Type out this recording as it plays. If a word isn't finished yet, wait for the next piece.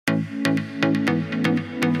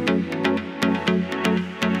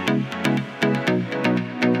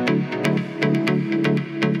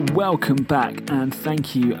welcome back, and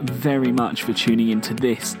thank you very much for tuning into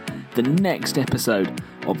this, the next episode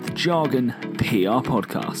of the Jargon PR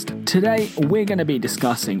podcast. Today, we're going to be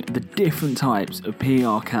discussing the different types of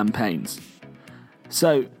PR campaigns.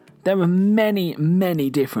 So, there are many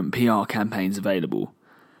different PR campaigns available,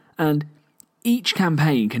 and each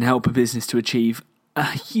campaign can help a business to achieve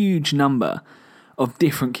a huge number of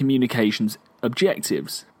different communications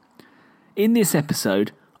objectives. In this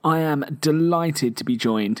episode, I am delighted to be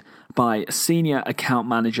joined by Senior Account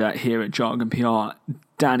Manager here at Jargon PR,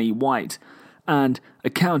 Dani White, and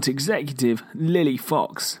Account Executive Lily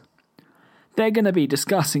Fox. They're going to be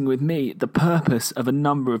discussing with me the purpose of a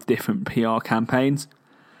number of different PR campaigns,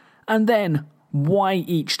 and then why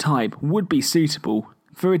each type would be suitable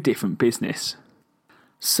for a different business.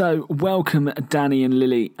 So, welcome Dani and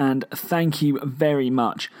Lily, and thank you very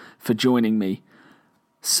much for joining me.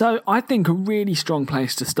 So, I think a really strong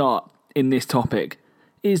place to start in this topic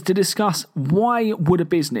is to discuss why would a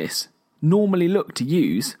business normally look to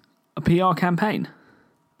use a PR campaign?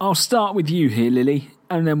 I'll start with you here, Lily,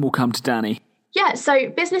 and then we'll come to Dani. Yeah,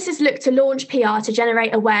 so businesses look to launch PR to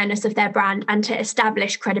generate awareness of their brand and to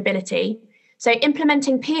establish credibility. So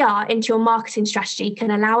implementing PR into your marketing strategy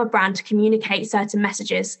can allow a brand to communicate certain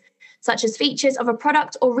messages, such as features of a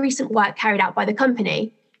product or recent work carried out by the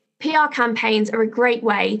company. PR campaigns are a great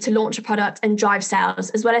way to launch a product and drive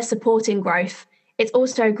sales, as well as supporting growth. It's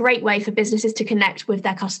also a great way for businesses to connect with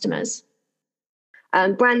their customers.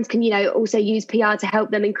 Brands can, also use PR to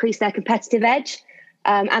help them increase their competitive edge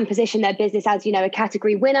and position their business as, a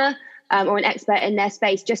category winner or an expert in their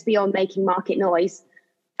space, just beyond making market noise.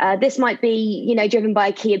 This might be, driven by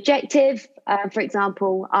a key objective. For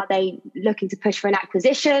example, are they looking to push for an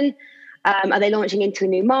acquisition? Are they launching into a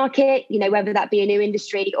new market, whether that be a new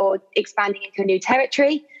industry or expanding into a new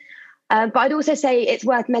territory? But I'd also say it's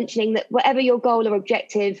worth mentioning that whatever your goal or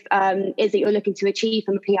objective is that you're looking to achieve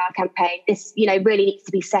from a PR campaign, this, really needs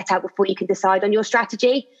to be set out before you can decide on your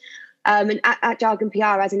strategy. And at Jargon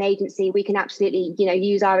PR as an agency, we can absolutely,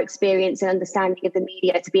 use our experience and understanding of the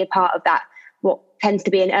media to be a part of that, what tends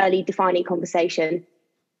to be an early defining conversation.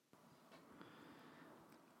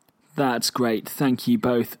 That's great. Thank you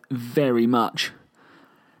both very much.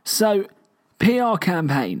 So, PR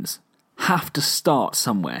campaigns have to start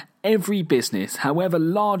somewhere. Every business, however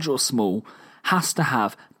large or small, has to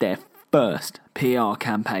have their first PR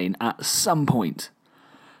campaign at some point.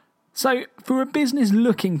 So, for a business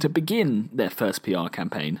looking to begin their first PR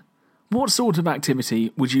campaign, what sort of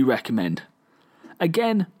activity would you recommend?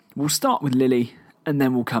 Again, we'll start with Lily and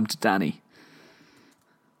then we'll come to Dani.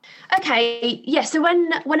 Okay, yeah, so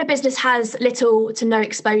when a business has little to no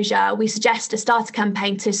exposure, we suggest a starter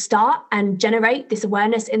campaign to start and generate this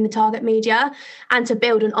awareness in the target media and to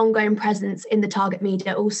build an ongoing presence in the target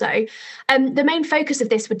media also. The main focus of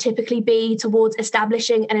this would typically be towards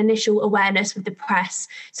establishing an initial awareness with the press,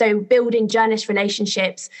 so building journalist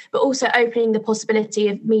relationships, but also opening the possibility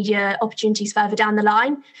of media opportunities further down the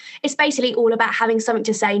line. It's basically all about having something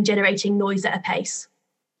to say and generating noise at a pace.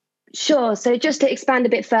 Sure. So just to expand a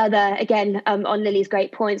bit further, again, on Lily's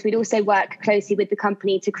great points, we'd also work closely with the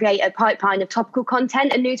company to create a pipeline of topical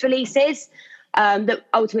content and news releases that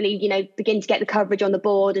ultimately, begin to get the coverage on the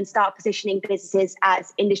board and start positioning businesses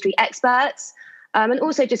as industry experts, and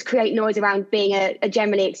also just create noise around being a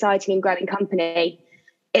generally exciting and growing company.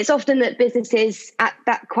 It's often that businesses at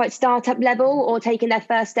that quite startup level or taking their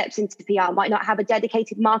first steps into PR might not have a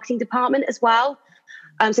dedicated marketing department as well.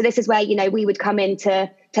 So this is where, we would come in to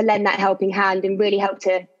lend that helping hand and really help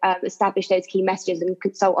to establish those key messages and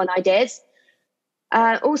consult on ideas.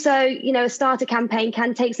 Also, a starter campaign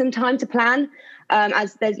can take some time to plan,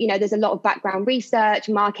 as there's a lot of background research,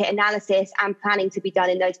 market analysis and planning to be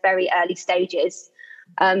done in those very early stages.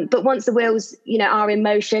 But once the wheels, are in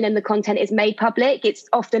motion and the content is made public, it's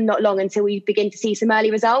often not long until we begin to see some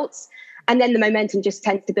early results. And then the momentum just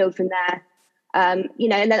tends to build from there. And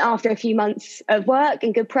then after a few months of work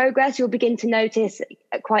and good progress, you'll begin to notice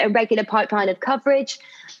quite a regular pipeline of coverage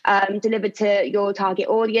delivered to your target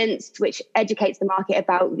audience, which educates the market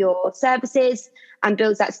about your services and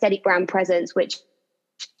builds that steady brand presence, which,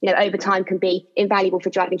 over time can be invaluable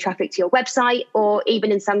for driving traffic to your website or even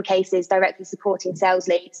in some cases directly supporting sales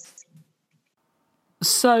leads.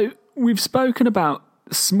 So we've spoken about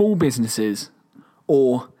small businesses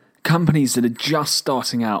or companies that are just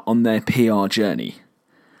starting out on their PR journey.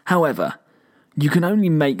 However, you can only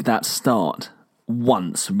make that start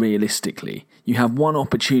once realistically. You have one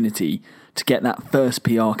opportunity to get that first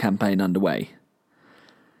PR campaign underway.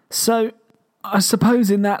 So, I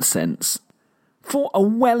suppose in that sense, for a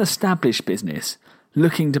well-established business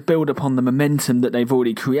looking to build upon the momentum that they've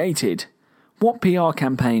already created, what PR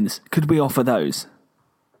campaigns could we offer those?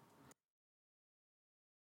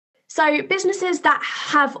 So businesses that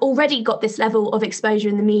have already got this level of exposure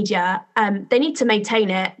in the media, they need to maintain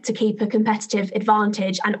it to keep a competitive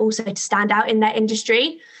advantage and also to stand out in their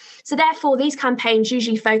industry. So therefore, these campaigns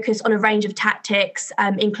usually focus on a range of tactics,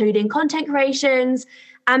 including content creations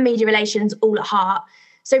and media relations all at heart.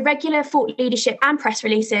 So regular thought leadership and press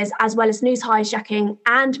releases, as well as news hijacking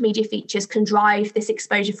and media features, can drive this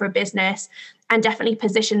exposure for a business and definitely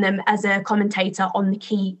position them as a commentator on the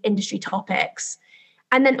key industry topics.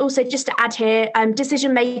 And then also, just to add here,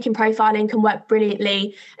 decision-making profiling can work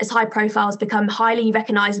brilliantly as high profiles become highly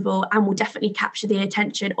recognisable and will definitely capture the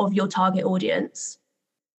attention of your target audience.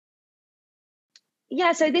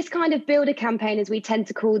 Yeah, so this kind of builder campaign, as we tend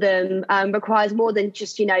to call them, requires more than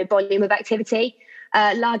just, volume of activity.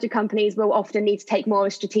 Larger companies will often need to take more of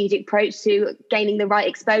a strategic approach to gaining the right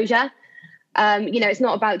exposure. It's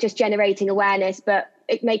not about just generating awareness, but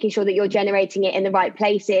making sure that you're generating it in the right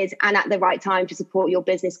places and at the right time to support your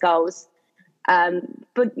business goals.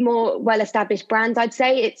 But more well-established brands, I'd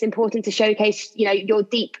say it's important to showcase, your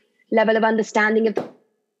deep level of understanding of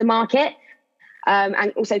the market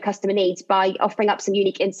and also customer needs by offering up some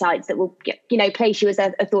unique insights that will, place you as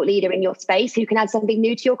a thought leader in your space who can add something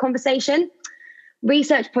new to your conversation.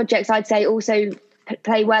 Research projects, I'd say, also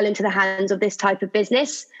play well into the hands of this type of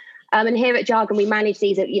business. And here at Jargon, we manage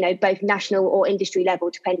these at, both national or industry level,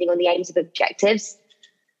 depending on the aims of objectives.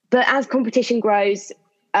 But as competition grows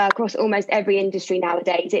across almost every industry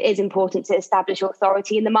nowadays, it is important to establish your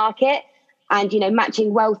authority in the market. And,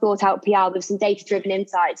 matching well thought out PR with some data-driven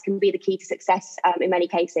insights can be the key to success in many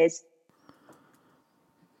cases.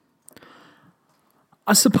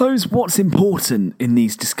 I suppose what's important in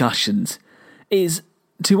these discussions is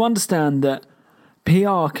to understand that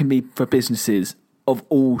PR can be for businesses of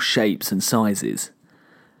all shapes and sizes.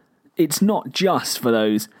 It's not just for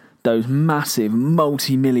those massive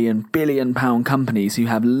multi-million, billion-pound companies who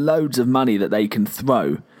have loads of money that they can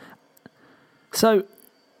throw. So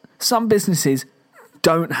some businesses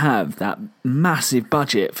don't have that massive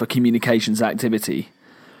budget for communications activity.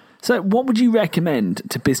 So what would you recommend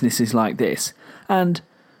to businesses like this? And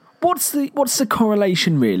what's the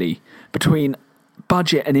correlation really between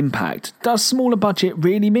budget and impact? Does smaller budget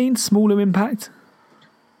really mean smaller impact?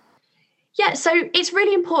 Yeah, so it's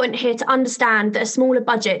really important here to understand that a smaller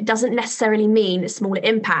budget doesn't necessarily mean a smaller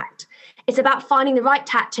impact. It's about finding the right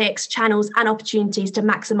tactics, channels, and opportunities to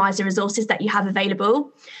maximise the resources that you have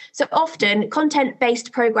available. So often,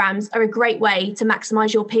 content-based programmes are a great way to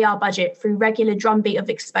maximise your PR budget through regular drumbeat of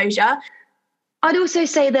exposure. I'd also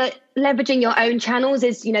say that leveraging your own channels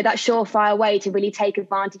is, that surefire way to really take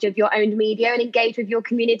advantage of your own media and engage with your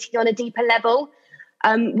community on a deeper level.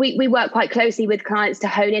 We work quite closely with clients to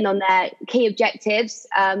hone in on their key objectives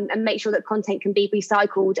and make sure that content can be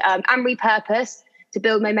recycled and repurposed to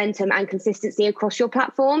build momentum and consistency across your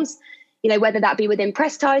platforms, whether that be within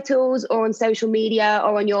press titles or on social media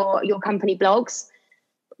or on your company blogs.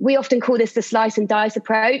 We often call this the slice and dice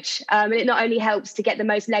approach. And it not only helps to get the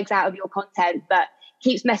most legs out of your content, but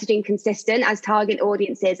keeps messaging consistent as target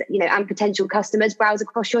audiences, and potential customers browse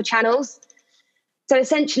across your channels. So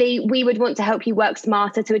essentially, we would want to help you work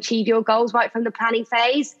smarter to achieve your goals right from the planning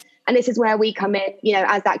phase. And this is where we come in,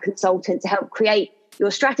 as that consultant to help create your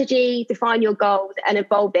strategy, define your goals, and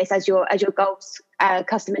evolve this as your goals,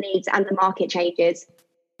 customer needs, and the market changes.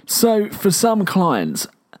 So for some clients,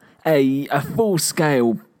 a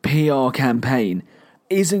full-scale PR campaign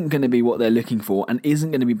isn't going to be what they're looking for and isn't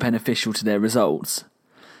going to be beneficial to their results.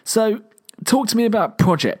 So talk to me about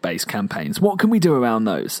project-based campaigns. What can we do around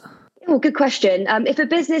those? Oh, good question. If a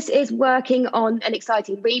business is working on an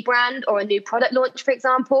exciting rebrand or a new product launch, for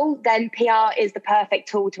example, then PR is the perfect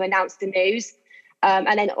tool to announce the news. And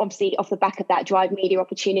then obviously off the back of that, drive media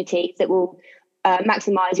opportunities that will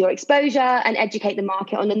maximise your exposure and educate the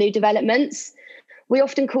market on the new developments. We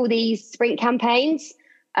often call these sprint campaigns.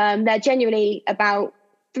 They're generally about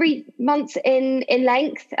 3 months in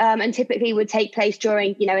length and typically would take place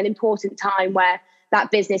during, an important time where that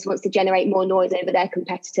business wants to generate more noise over their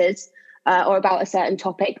competitors or about a certain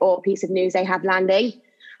topic or piece of news they have landing.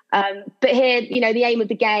 But here, the aim of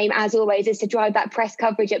the game, as always, is to drive that press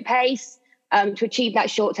coverage at pace to achieve that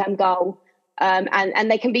short-term goal. And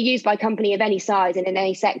they can be used by a company of any size and in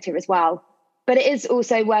any sector as well. But it is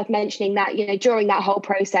also worth mentioning that, during that whole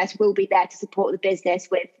process, we'll be there to support the business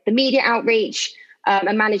with the media outreach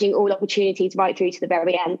and managing all opportunities right through to the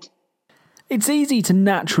very end. It's easy to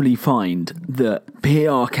naturally find that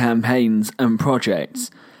PR campaigns and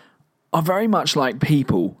projects are very much like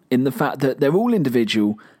people in the fact that they're all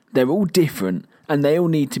individual, they're all different, and they all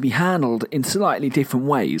need to be handled in slightly different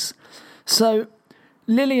ways. So,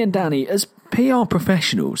 Lily and Dani, as PR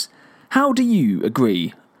professionals, how do you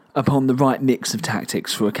agree upon the right mix of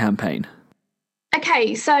tactics for a campaign?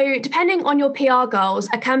 Okay, so depending on your PR goals,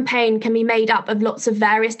 a campaign can be made up of lots of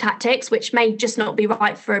various tactics, which may just not be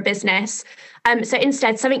right for a business. So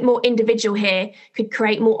instead, something more individual here could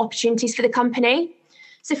create more opportunities for the company.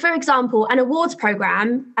 So for example, an awards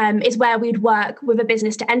program is where we'd work with a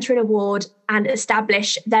business to enter an award and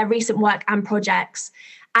establish their recent work and projects.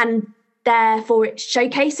 And therefore, it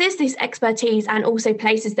showcases this expertise and also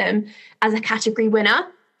places them as a category winner.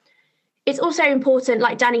 It's also important,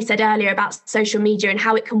 like Dani said earlier, about social media and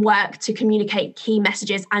how it can work to communicate key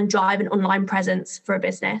messages and drive an online presence for a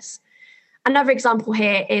business. Another example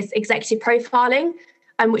here is executive profiling,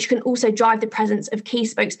 which can also drive the presence of key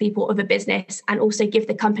spokespeople of a business and also give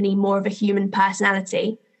the company more of a human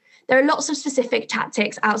personality. There are lots of specific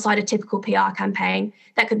tactics outside a typical PR campaign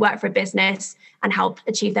that could work for a business and help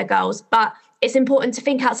achieve their goals. But it's important to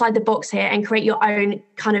think outside the box here and create your own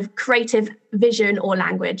kind of creative vision or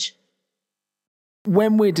language.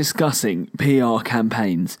 When we're discussing PR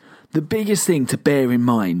campaigns, the biggest thing to bear in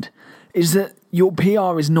mind is that your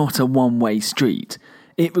PR is not a one-way street.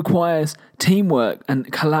 It requires teamwork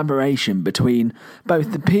and collaboration between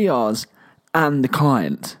both the PRs and the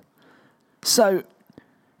client. So,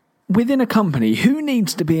 within a company, who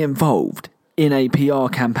needs to be involved in a PR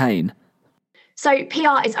campaign? So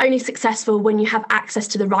PR is only successful when you have access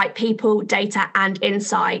to the right people, data and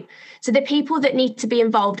insight. So the people that need to be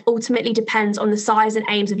involved ultimately depends on the size and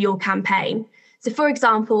aims of your campaign. So for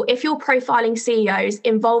example, if you're profiling CEOs,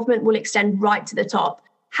 involvement will extend right to the top.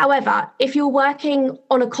 However, if you're working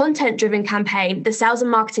on a content-driven campaign, the sales and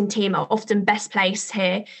marketing team are often best placed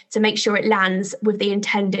here to make sure it lands with the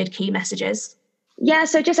intended key messages. Yeah,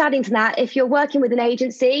 so just adding to that, if you're working with an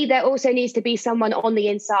agency, there also needs to be someone on the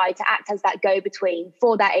inside to act as that go-between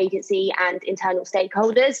for that agency and internal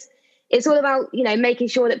stakeholders. It's all about, making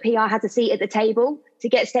sure that PR has a seat at the table to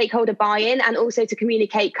get stakeholder buy-in and also to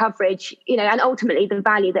communicate coverage, and ultimately the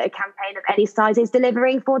value that a campaign of any size is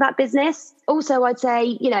delivering for that business. Also, I'd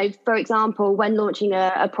say, for example, when launching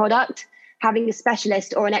a product, having a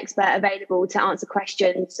specialist or an expert available to answer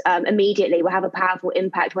questions immediately will have a powerful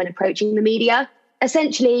impact when approaching the media.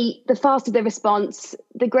 Essentially, the faster the response,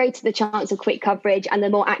 the greater the chance of quick coverage and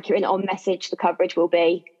the more accurate on message the coverage will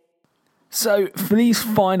be. So, for these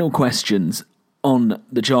final questions on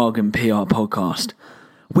the Jargon PR podcast,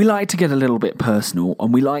 we like to get a little bit personal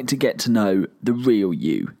and we like to get to know the real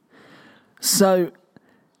you. So,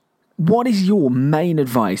 what is your main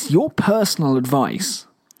advice, your personal advice,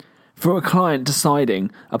 for a client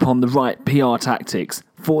deciding upon the right PR tactics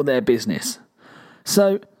for their business?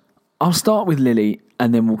 So, I'll start with Lily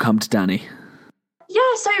and then we'll come to Dani. Yeah,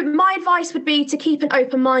 so my advice would be to keep an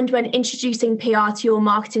open mind when introducing PR to your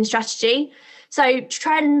marketing strategy. So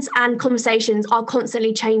trends and conversations are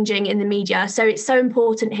constantly changing in the media, so it's so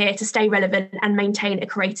important here to stay relevant and maintain a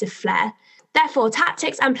creative flair. Therefore,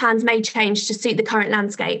 tactics and plans may change to suit the current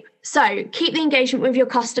landscape. So keep the engagement with your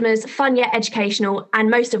customers fun yet educational, and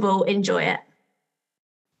most of all, enjoy it.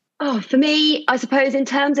 For me, I suppose in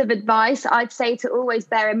terms of advice, I'd say to always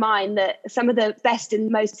bear in mind that some of the best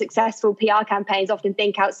and most successful PR campaigns often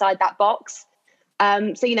think outside that box.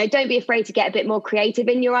 So, don't be afraid to get a bit more creative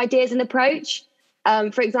in your ideas and approach.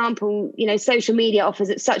 For example, social media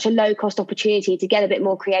offers such a low cost opportunity to get a bit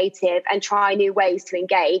more creative and try new ways to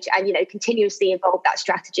engage and, continuously evolve that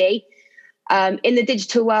strategy. In the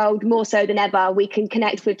digital world, more so than ever, we can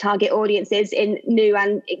connect with target audiences in new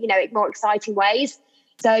and, more exciting ways.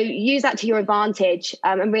 So use that to your advantage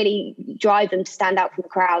and really drive them to stand out from the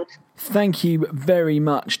crowd. Thank you very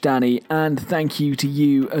much, Dani, and thank you to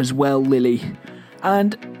you as well, Lily.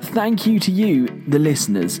 And thank you to you, the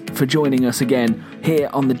listeners, for joining us again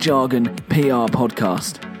here on the Jargon PR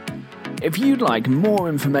podcast. If you'd like more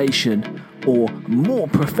information or more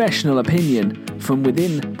professional opinion from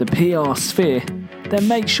within the PR sphere, then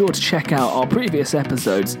make sure to check out our previous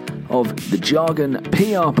episodes of the Jargon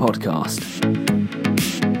PR podcast.